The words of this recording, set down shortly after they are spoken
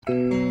My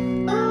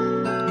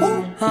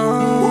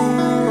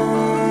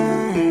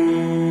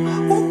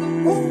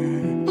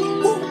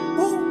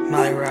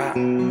rock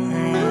in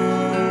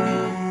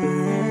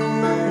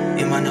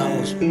my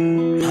nose.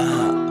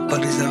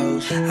 Fuck these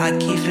hoes. I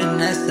keep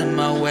finessing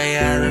my way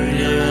out of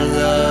your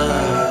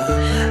love.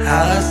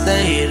 I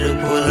say to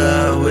pull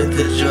up with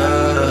the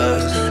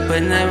drugs,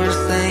 but never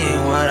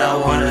saying what I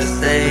wanna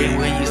say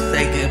when you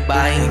say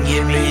goodbye and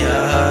give me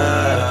a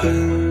hug.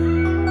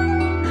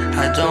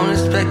 I don't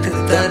expect a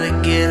thug to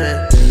get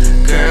a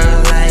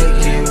girl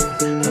like you,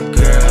 a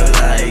girl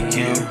like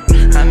you.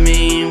 I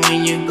mean,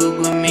 when you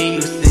Google me,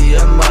 you see a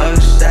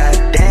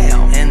mugshot,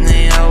 damn. And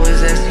they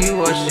always ask you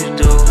what you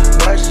do,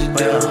 what you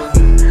do.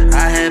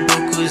 I had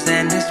bukus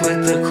and this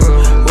with the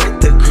crew,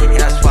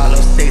 Yeah, I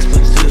swallowed 6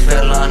 but 2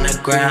 fell on the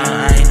ground.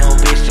 I ain't no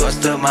bitch, so I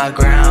stood my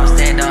ground.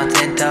 Stand on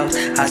 10 toes,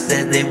 I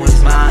said they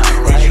was mine.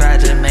 They tried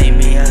to make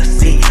me a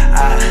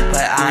C.I.,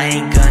 but I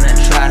ain't gonna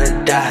try to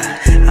die.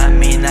 I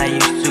mean, I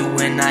used to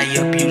when I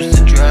abused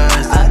the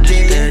drugs.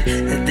 Understood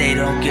that they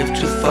don't give 2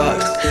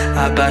 fucks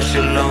about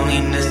your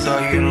loneliness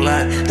or your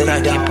luck.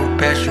 Stuck in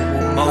perpetual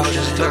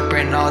motions,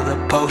 slurping all the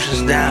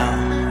potions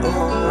down.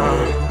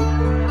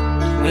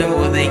 When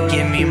will they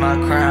give me my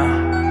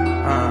crown?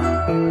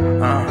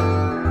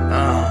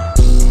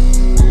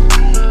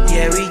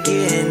 Yeah, we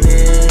getting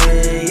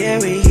it, yeah,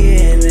 we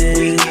getting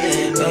it.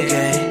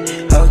 Okay.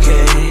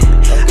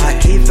 I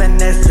keep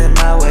finessing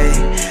my way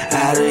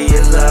out of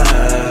your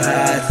love. I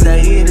tell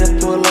you to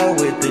pull up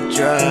with the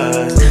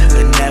drugs,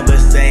 but never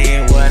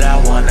saying what I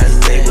wanna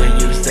say when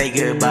you say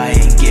goodbye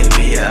and give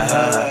me a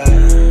hug.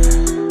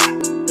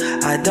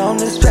 I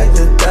don't expect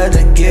a thug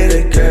to get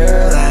a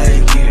girl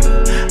like you,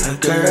 a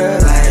girl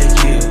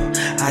like you.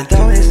 I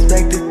don't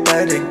expect a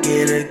thug to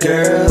get a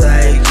girl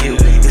like you.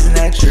 Isn't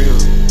that true?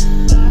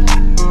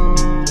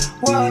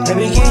 Let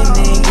me get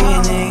it.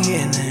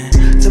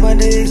 To my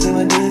dick, to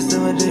my dick, to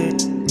my dick,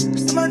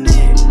 to my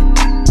dick,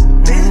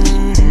 bitch.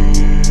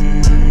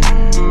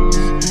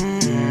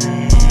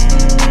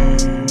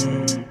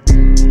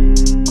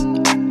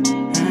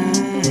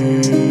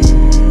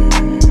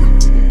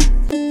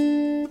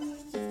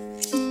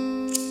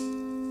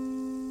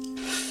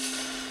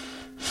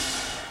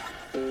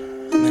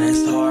 Man,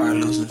 it's hard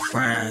losing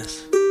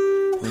friends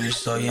when you're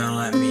so young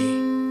like me.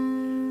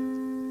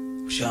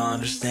 But y'all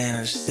understand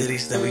the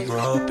cities that we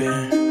grow up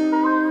in,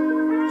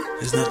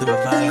 there's nothing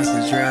but violence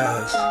and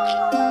drugs.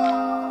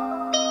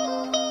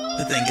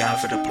 But thank God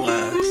for the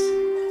plugs.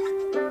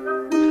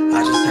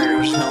 I just heard it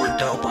was no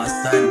dope on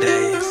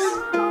Sundays,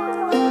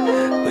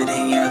 but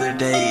any other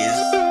day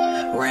is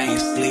rain,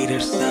 sleet,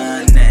 or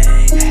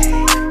Sunday.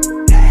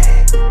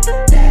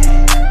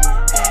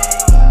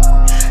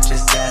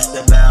 Just ask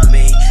about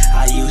me.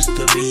 I used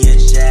to be a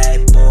jack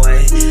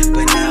boy,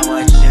 but now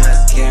I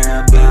just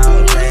care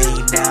about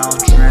lay down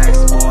tracks,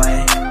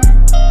 boy.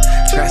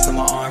 Tracks on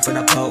my arm from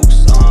the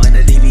post, and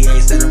the DVA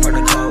center for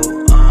the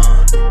code,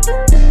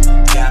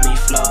 got me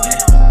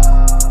floating.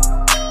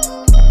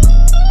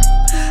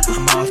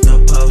 I'm off the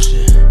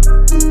potion.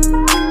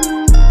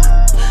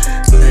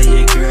 Say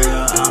your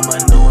girl I'm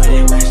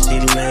anointed when she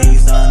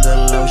lays on the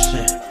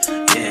lotion.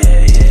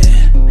 Yeah.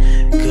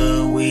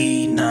 Good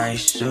weed,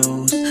 nice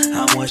shoes.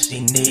 I'm what she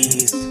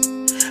needs,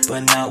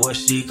 but not what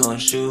she gon'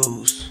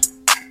 choose.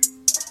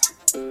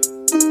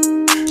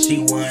 She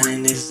want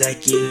an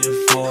executive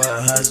for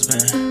her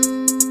husband,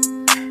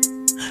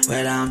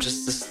 but I'm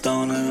just a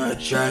stoner, a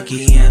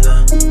druggie, and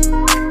a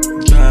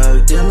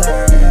drug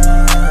dealer.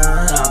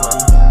 I'm a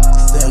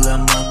still a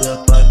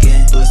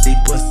motherfucking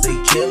pussy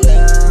killer.